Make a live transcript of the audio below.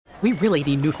We really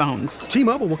need new phones.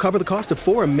 T-Mobile will cover the cost of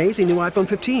 4 amazing new iPhone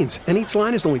 15s, and each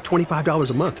line is only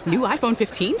 $25 a month. New iPhone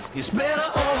 15s? It's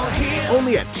better over here.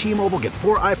 Only at T-Mobile, get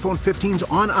 4 iPhone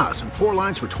 15s on us and 4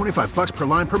 lines for $25 per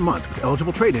line per month with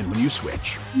eligible trade-in when you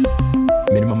switch.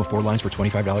 Minimum of 4 lines for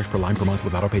 $25 per line per month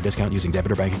with autopay discount using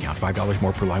debit or bank account. $5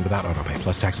 more per line without autopay,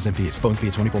 plus taxes and fees. Phone fee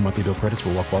at 24 monthly bill credits for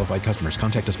well-qualified customers.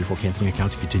 Contact us before canceling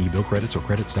account to continue bill credits or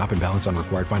credit stop and balance on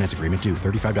required finance agreement due.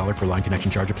 $35 per line connection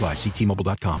charge applies. See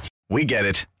T-Mobile.com. We get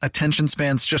it. Attention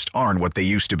spans just aren't what they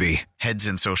used to be. Heads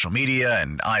in social media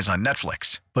and eyes on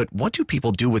Netflix. But what do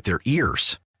people do with their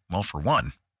ears? Well, for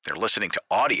one, they're listening to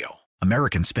audio.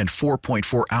 Americans spend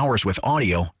 4.4 hours with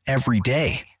audio every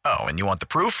day. Oh, and you want the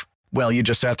proof? Well, you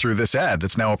just sat through this ad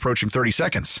that's now approaching 30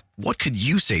 seconds. What could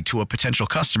you say to a potential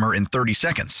customer in 30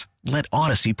 seconds? Let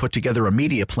Odyssey put together a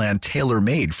media plan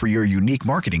tailor-made for your unique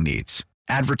marketing needs.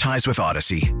 Advertise with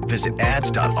Odyssey. Visit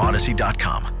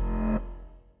ads.odyssey.com.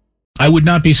 I would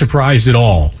not be surprised at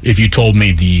all if you told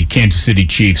me the Kansas City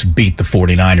Chiefs beat the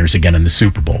 49ers again in the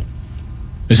Super Bowl.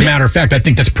 As a matter of fact, I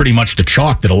think that's pretty much the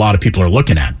chalk that a lot of people are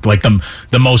looking at. Like the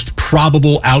most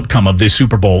probable outcome of this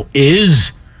Super Bowl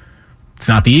is, it's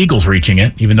not the Eagles reaching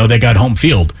it, even though they got home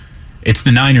field. It's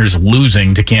the Niners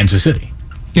losing to Kansas City.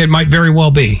 It might very well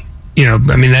be. You know,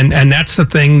 I mean, and that's the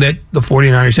thing that the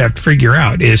 49ers have to figure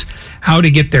out is how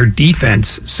to get their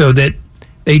defense so that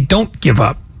they don't give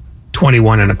up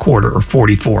 21 and a quarter or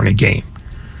 44 in a game.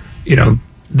 You know,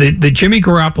 the Jimmy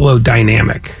Garoppolo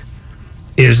dynamic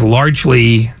is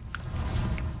largely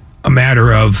a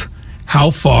matter of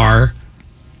how far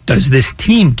does this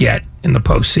team get in the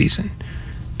postseason?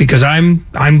 Because I've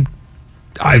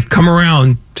come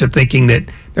around to thinking that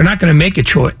they're not going to make a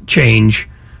change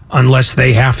unless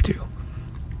they have to.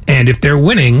 And if they're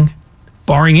winning,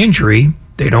 barring injury,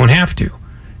 they don't have to.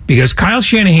 Because Kyle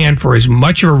Shanahan, for as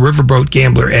much of a riverboat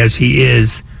gambler as he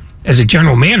is as a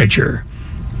general manager,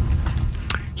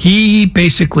 he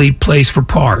basically plays for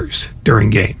pars during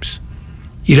games.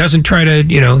 He doesn't try to,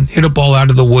 hit a ball out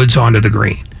of the woods onto the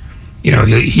green.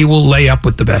 He will lay up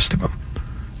with the best of them.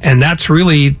 And that's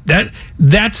really,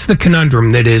 that's the conundrum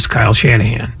that is Kyle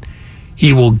Shanahan.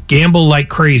 He will gamble like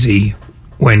crazy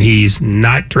when he's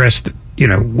not dressed,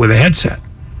 with a headset.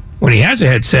 When he has a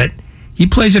headset, he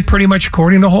plays it pretty much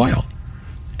according to Hoyle.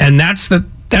 And that's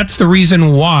the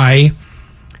reason why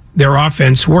their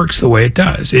offense works the way it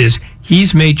does, is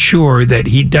he's made sure that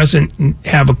he doesn't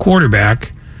have a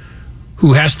quarterback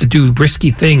who has to do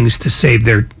risky things to save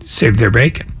their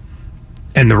bacon.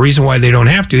 And the reason why they don't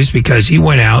have to is because he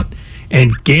went out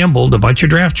and gambled a bunch of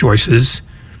draft choices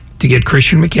to get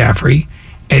Christian McCaffrey,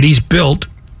 and he's built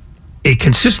a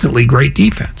consistently great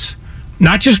defense.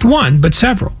 Not just one, but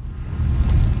several.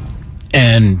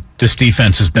 And this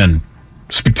defense has been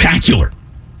spectacular,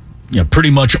 pretty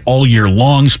much all year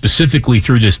long, specifically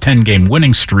through this 10-game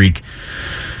winning streak.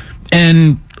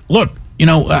 And look,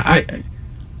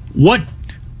 what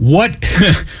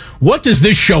what does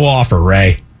this show offer,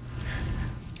 Ray?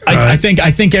 I think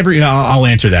I'll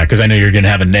answer that because I know you're going to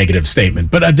have a negative statement.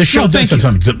 But this show does have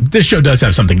something. This show does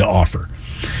have something to offer,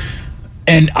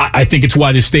 and I think it's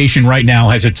why the station right now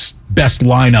has its best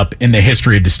lineup in the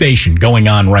history of the station going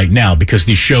on right now, because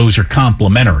these shows are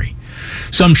complementary.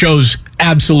 Some shows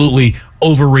absolutely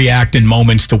overreact in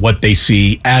moments to what they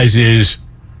see, as is,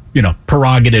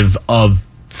 prerogative of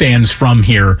fans from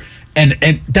here,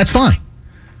 and that's fine.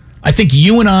 I think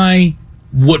you and I,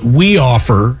 what we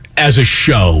offer as a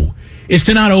show is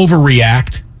to not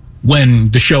overreact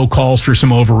when the show calls for some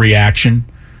overreaction.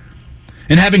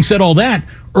 And having said all that,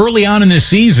 early on in this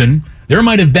season, there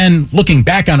might have been, looking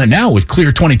back on it now with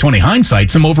clear 2020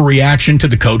 hindsight, some overreaction to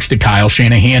the coach that Kyle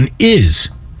Shanahan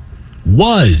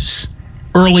was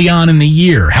early on in the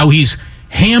year, how he's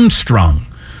hamstrung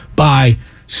by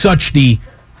such the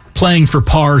playing for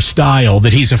par style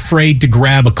that he's afraid to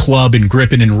grab a club and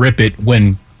grip it and rip it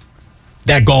when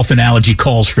that golf analogy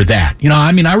calls for that.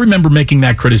 I remember making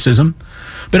that criticism,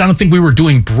 but I don't think we were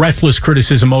doing breathless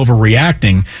criticism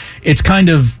overreacting. It's kind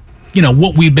of,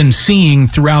 what we've been seeing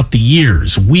throughout the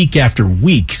years, week after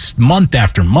week, month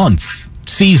after month,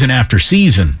 season after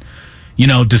season.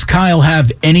 Does Kyle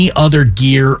have any other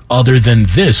gear other than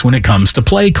this when it comes to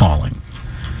play calling?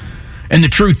 And the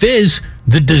truth is,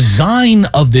 the design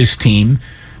of this team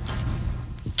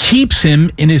keeps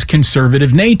him in his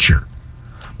conservative nature.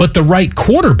 But the right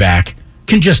quarterback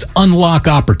can just unlock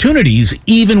opportunities,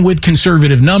 even with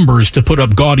conservative numbers, to put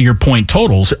up gaudier point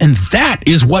totals. And that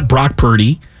is what Brock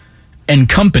Purdy and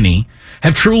company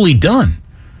have truly done.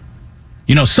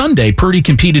 Sunday, Purdy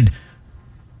competed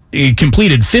He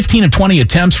completed 15 of 20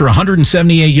 attempts for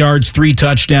 178 yards, 3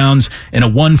 touchdowns, and a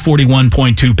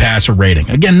 141.2 passer rating.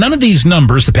 Again, none of these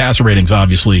numbers, the passer rating's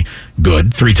obviously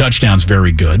good. 3 touchdowns,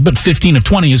 very good. But 15 of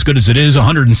 20, as good as it is,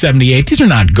 178, these are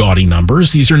not gaudy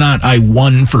numbers. These are not, I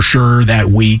won for sure that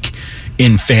week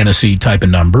in fantasy type of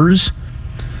numbers.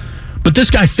 But this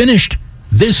guy finished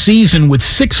this season with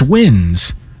 6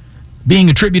 wins being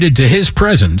attributed to his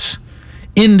presence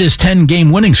in this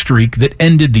 10-game winning streak that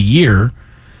ended the year.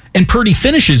 And Purdy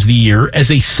finishes the year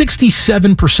as a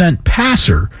 67%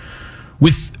 passer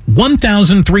with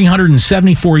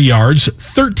 1,374 yards,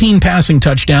 13 passing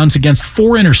touchdowns against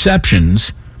 4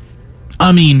 interceptions.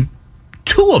 I mean,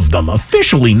 2 of them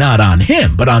officially not on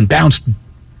him, but on bounced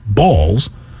balls,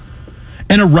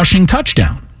 and a rushing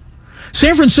touchdown.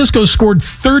 San Francisco scored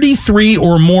 33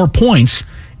 or more points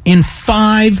in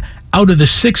 5 out of the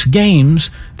 6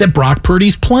 games that Brock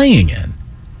Purdy's playing in.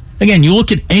 Again, you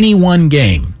look at any one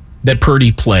game that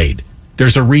Purdy played,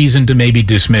 there's a reason to maybe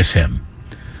dismiss him.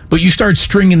 But you start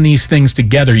stringing these things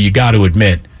together, you got to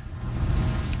admit,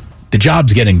 the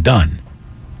job's getting done.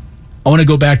 I want to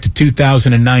go back to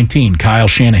 2019, Kyle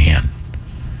Shanahan.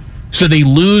 So they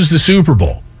lose the Super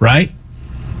Bowl, right?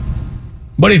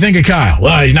 What do you think of Kyle?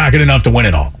 Well, he's not good enough to win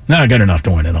it all. Not good enough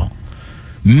to win it all.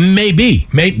 Maybe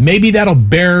that'll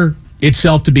bear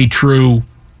itself to be true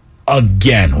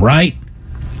again, right?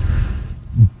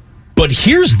 But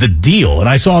here's the deal, and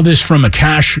I saw this from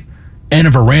Akash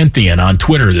Anavaranthian on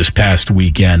Twitter this past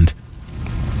weekend.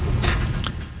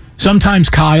 Sometimes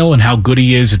Kyle and how good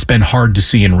he is, it's been hard to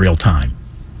see in real time.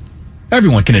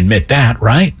 Everyone can admit that,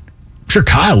 right? I'm sure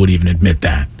Kyle would even admit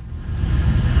that.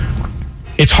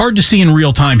 It's hard to see in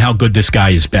real time how good this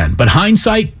guy has been. But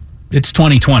hindsight, it's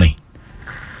 2020.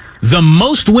 The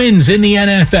most wins in the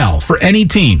NFL for any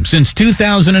team since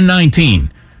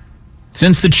 2019,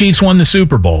 since the Chiefs won the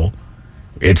Super Bowl,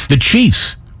 it's the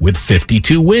Chiefs with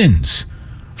 52 wins,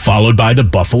 followed by the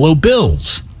Buffalo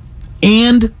Bills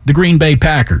and the Green Bay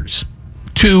Packers,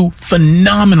 2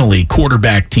 phenomenally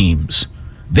quarterback teams.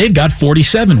 They've got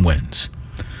 47 wins.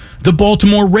 The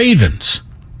Baltimore Ravens,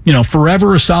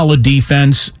 forever a solid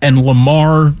defense, and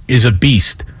Lamar is a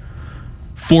beast.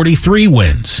 43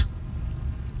 wins.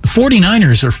 The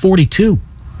 49ers are 42.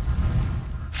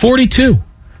 42.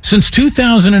 Since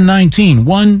 2019,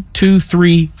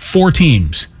 4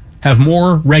 teams have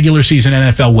more regular season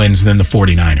NFL wins than the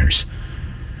 49ers.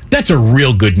 That's a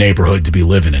real good neighborhood to be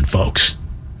living in, folks.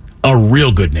 A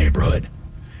real good neighborhood.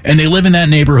 And they live in that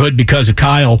neighborhood because of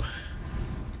Kyle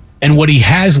and what he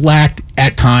has lacked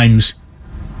at times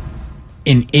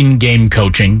in in-game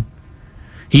coaching.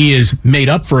 He is made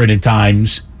up for it at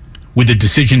times with the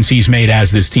decisions he's made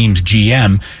as this team's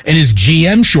GM. And his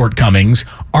GM shortcomings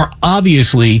are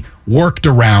obviously worked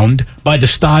around by the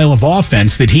style of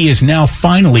offense that he has now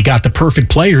finally got the perfect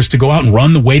players to go out and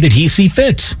run the way that he sees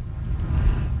fits.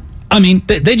 I mean,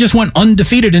 they just went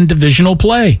undefeated in divisional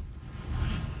play.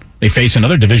 They face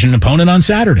another division opponent on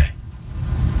Saturday.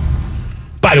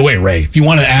 By the way, Ray, if you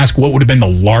want to ask what would have been the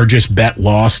largest bet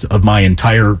lost of my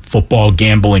entire football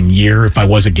gambling year if I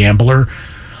was a gambler,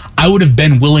 I would have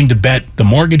been willing to bet the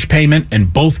mortgage payment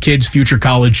and both kids' future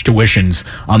college tuitions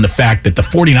on the fact that the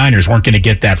 49ers weren't going to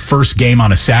get that first game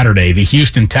on a Saturday, the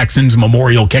Houston Texans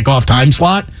Memorial kickoff time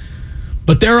slot.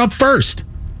 But they're up first.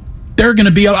 They're going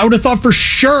to be, I would have thought for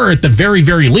sure at the very,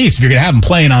 very least, if you're going to have them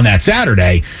playing on that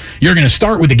Saturday, you're going to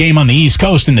start with the game on the East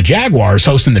Coast and the Jaguars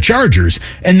hosting the Chargers.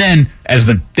 And then as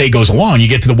the day goes along, you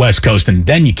get to the West Coast and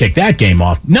then you kick that game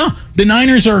off. No, the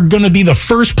Niners are going to be the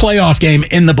first playoff game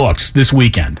in the books this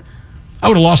weekend. I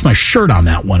would have lost my shirt on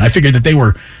that one. I figured that they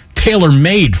were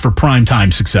tailor-made for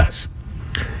primetime success.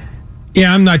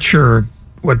 Yeah, I'm not sure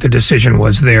what the decision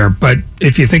was there, but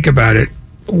if you think about it,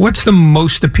 what's the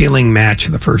most appealing match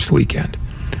of the first weekend?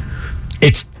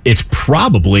 It's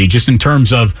probably, just in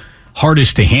terms of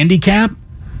hardest to handicap,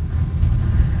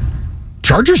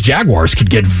 Chargers-Jaguars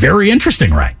could get very interesting,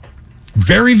 right?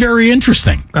 Very, very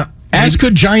interesting. As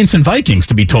could Giants and Vikings,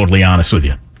 to be totally honest with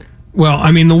you. Well,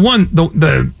 I mean,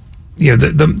 the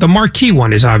marquee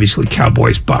one is obviously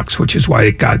Cowboys-Bucks, which is why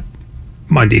it got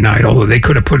Monday night, although they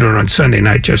could have put it on Sunday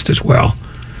night just as well.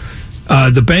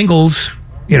 The Bengals,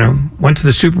 went to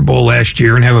the Super Bowl last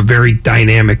year and have a very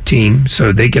dynamic team,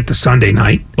 so they get the Sunday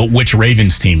night. But which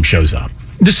Ravens team shows up?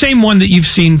 The same one that you've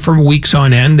seen for weeks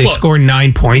on end. They score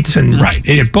 9 points and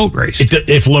get boat raced.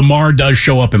 If Lamar does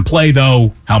show up and play,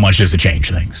 though, how much does it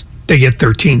change things? They get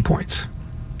 13 points.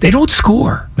 They don't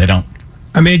score. They don't.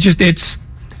 I mean,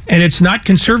 it's not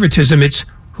conservatism. It's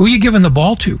who you giving the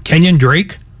ball to. Kenyon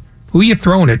Drake? Who you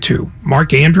throwing it to?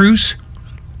 Mark Andrews?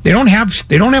 They don't have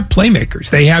playmakers.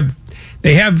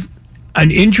 They have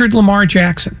an injured Lamar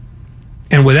Jackson.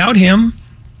 And without him,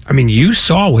 I mean, you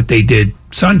saw what they did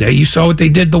Sunday. You saw what they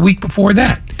did the week before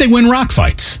that. They win rock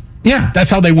fights. Yeah. That's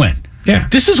how they win. Yeah.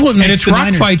 This is what makes and it's the rock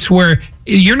Niners fights where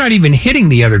you're not even hitting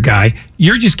the other guy.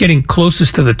 You're just getting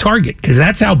closest to the target because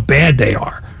that's how bad they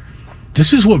are.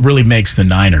 This is what really makes the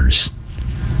Niners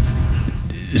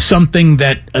something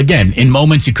that, again, in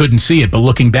moments you couldn't see it, but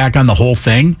looking back on the whole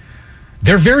thing,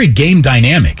 they're very game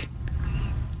dynamic.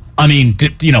 I mean,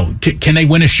 can they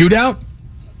win a shootout?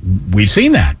 We've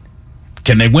seen that.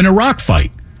 Can they win a rock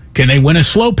fight? Can they win a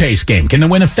slow-paced game? Can they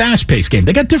win a fast-paced game?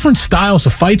 They got different styles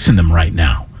of fights in them right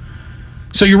now.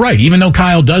 So you're right. Even though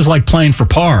Kyle does like playing for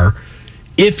par,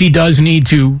 if he does need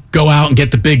to go out and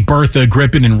get the big Bertha,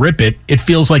 grip it and rip it, it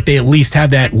feels like they at least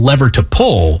have that lever to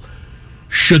pull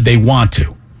should they want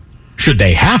to. Should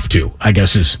they have to, I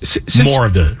guess is more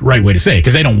of the right way to say it,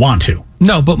 because they don't want to.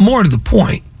 No, but more to the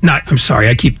point. I'm sorry,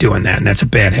 I keep doing that, and that's a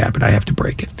bad habit. I have to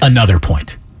break it. Another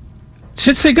point.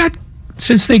 Since they got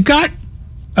Christian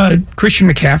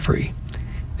McCaffrey,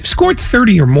 they've scored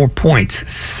 30 or more points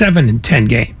 7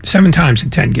 times in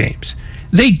 10 games.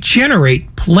 They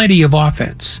generate plenty of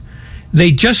offense.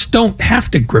 They just don't have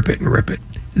to grip it and rip it.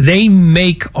 They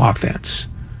make offense.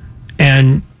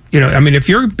 And, if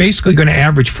you're basically going to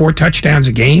average 4 touchdowns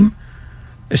a game,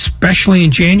 especially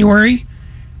in January,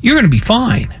 you're going to be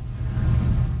fine.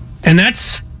 And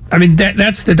that's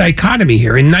the dichotomy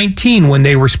here. In 19, when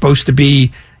they were supposed to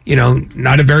be,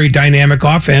 not a very dynamic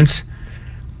offense,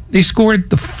 they scored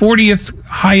the 40th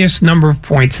highest number of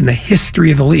points in the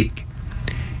history of the league.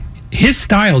 His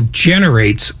style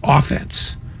generates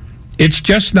offense. It's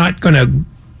just not going to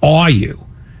awe you.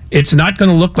 It's not going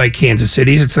to look like Kansas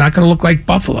City's. It's not going to look like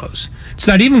Buffalo's. It's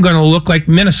not even going to look like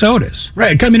Minnesota's.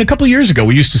 Right. I mean, a couple of years ago,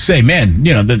 we used to say, man,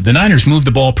 the Niners move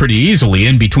the ball pretty easily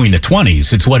in between the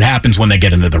 20s. It's what happens when they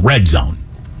get into the red zone.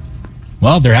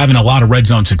 Well, they're having a lot of red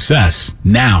zone success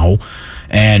now,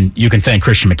 and you can thank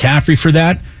Christian McCaffrey for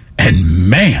that. And,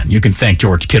 man, you can thank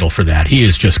George Kittle for that. He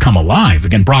has just come alive.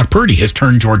 Again, Brock Purdy has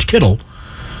turned George Kittle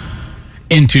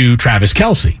into Travis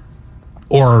Kelce.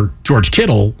 Or George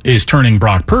Kittle is turning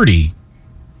Brock Purdy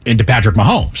into Patrick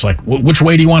Mahomes. Like, which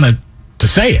way do you want to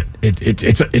say it?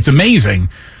 It's amazing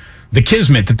the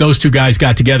kismet that those two guys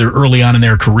got together early on in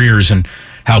their careers, and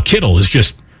how Kittle is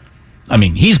just,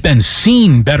 he's been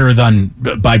seen better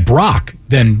by Brock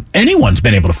than anyone's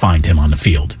been able to find him on the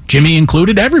field. Jimmy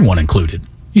included, everyone included.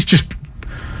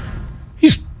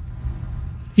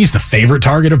 He's the favorite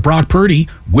target of Brock Purdy,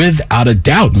 without a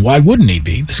doubt. And why wouldn't he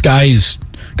be? This guy's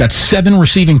got 7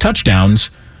 receiving touchdowns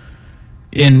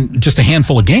in just a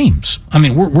handful of games.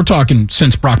 We're talking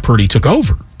since Brock Purdy took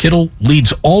over. Kittle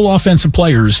leads all offensive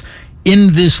players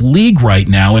in this league right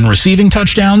now in receiving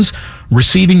touchdowns,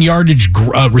 receiving yardage,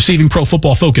 receiving Pro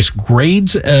Football Focus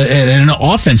grades, and an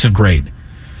offensive grade.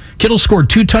 Kittle scored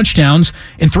 2 touchdowns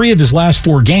in 3 of his last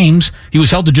 4 games. He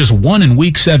was held to just 1 in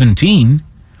Week 17.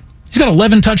 He's got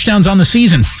 11 touchdowns on the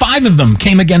season. 5 of them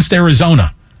came against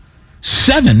Arizona.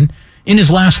 7 in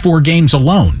his last 4 games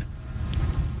alone.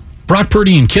 Brock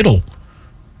Purdy and Kittle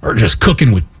are just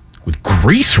cooking with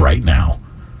grease right now.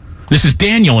 This is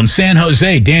Daniel in San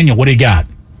Jose. Daniel, what do you got?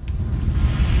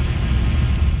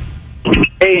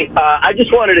 Hey, I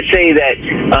just wanted to say that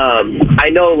I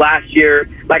know last year,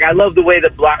 I love the way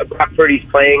that Brock Purdy's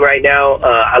playing right now.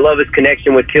 I love his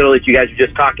connection with Kittle that you guys were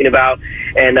just talking about,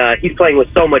 and he's playing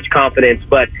with so much confidence.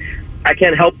 But I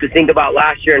can't help to think about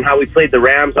last year and how we played the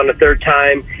Rams on the 3rd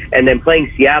time, and then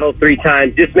playing Seattle 3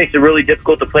 times. Just makes it really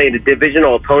difficult to play a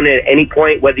divisional opponent at any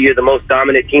point, whether you're the most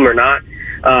dominant team or not.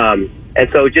 And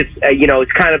so just,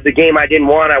 it's kind of the game I didn't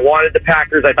want. I wanted the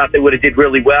Packers. I thought they would have did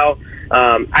really well.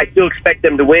 I still expect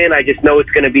them to win. I just know it's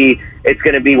going to be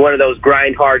one of those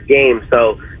grind hard games.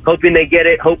 So hoping they get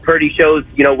it. Hope Purdy shows,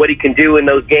 what he can do in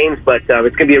those games. But it's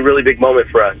going to be a really big moment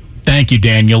for us. Thank you,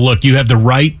 Daniel. Look, you have the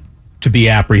right to be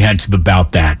apprehensive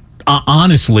about that.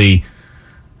 Honestly,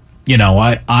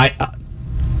 I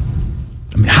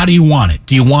mean, how do you want it?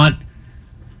 Do you want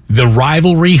the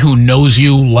rivalry who knows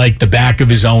you like the back of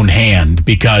his own hand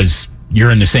because you're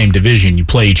in the same division, you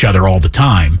play each other all the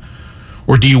time?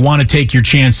 Or do you want to take your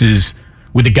chances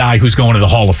with the guy who's going to the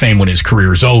Hall of Fame when his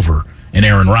career's over, and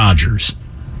Aaron Rodgers,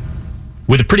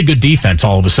 with a pretty good defense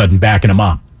all of a sudden backing him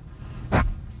up?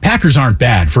 Packers aren't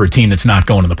bad for a team that's not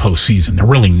going to the postseason. They're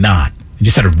really not. They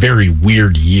just had a very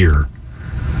weird year.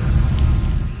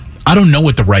 I don't know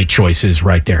what the right choice is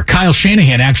right there. Kyle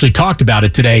Shanahan actually talked about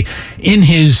it today in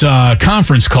his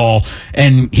conference call,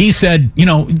 and he said,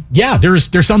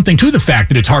 there's something to the fact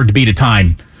that it's hard to beat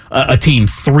a team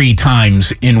 3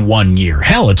 times in 1 year.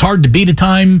 Hell, it's hard to beat a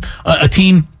team,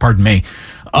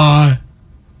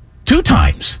 2 2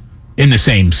 times in the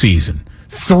same season.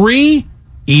 3,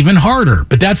 even harder.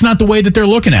 But that's not the way that they're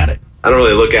looking at it. I don't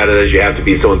really look at it as you have to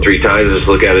beat someone 3 times. I just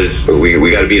look at it as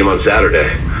we got to beat them on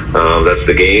Saturday. That's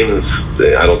the game.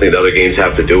 I don't think the other games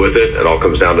have to do with it. It all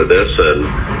comes down to this, and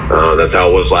that's how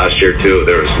it was last year too.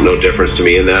 There was no difference to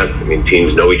me in that. I mean,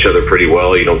 teams know each other pretty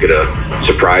well. You don't get to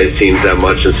surprise teams that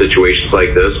much in situations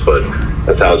like this, but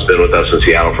that's how it's been with us in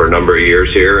Seattle for a number of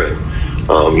years here. And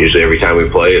usually every time we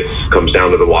play, it comes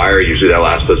down to the wire, usually that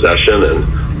last possession, and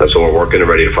that's what we're working and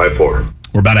ready to fight for.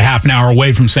 We're about a half an hour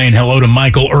away from saying hello to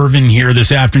Michael Irvin here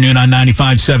this afternoon on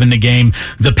 95.7 The Game.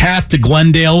 The path to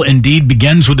Glendale indeed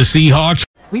begins with the Seahawks.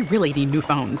 We really need new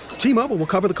phones. T-Mobile will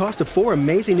cover the cost of 4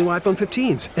 amazing new iPhone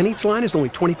 15s, and each line is only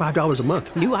 $25 a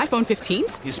month. New iPhone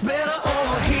 15s? It's better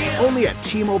over here. Only at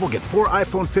T-Mobile, get 4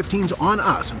 iPhone 15s on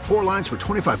us and 4 lines for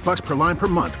 $25 per line per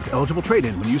month with eligible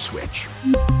trade-in when you switch.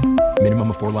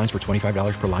 Minimum of 4 lines for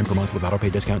 $25 per line per month with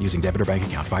autopay discount using debit or bank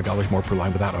account. $5 more per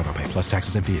line without autopay, plus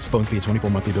taxes and fees. Phone fee at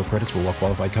 24 monthly bill credits for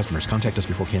well-qualified customers. Contact us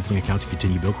before canceling account to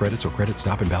continue bill credits or credit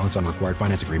stop and balance on required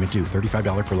finance agreement due.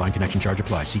 $35 per line connection charge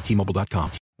applies. See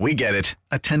T-Mobile.com. We get it.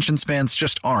 Attention spans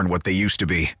just aren't what they used to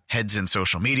be. Heads in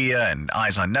social media and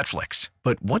eyes on Netflix.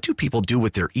 But what do people do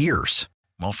with their ears?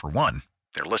 Well, for one,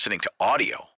 they're listening to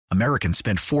audio. Americans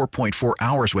spend 4.4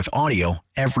 hours with audio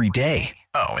every day.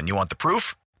 Oh, and you want the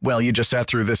proof? Well, you just sat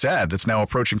through this ad that's now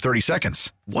approaching 30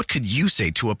 seconds. What could you say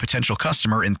to a potential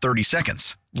customer in 30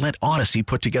 seconds? Let Odyssey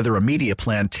put together a media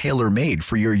plan tailor-made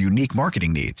for your unique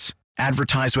marketing needs.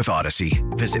 Advertise with Odyssey.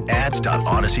 Visit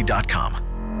ads.odyssey.com.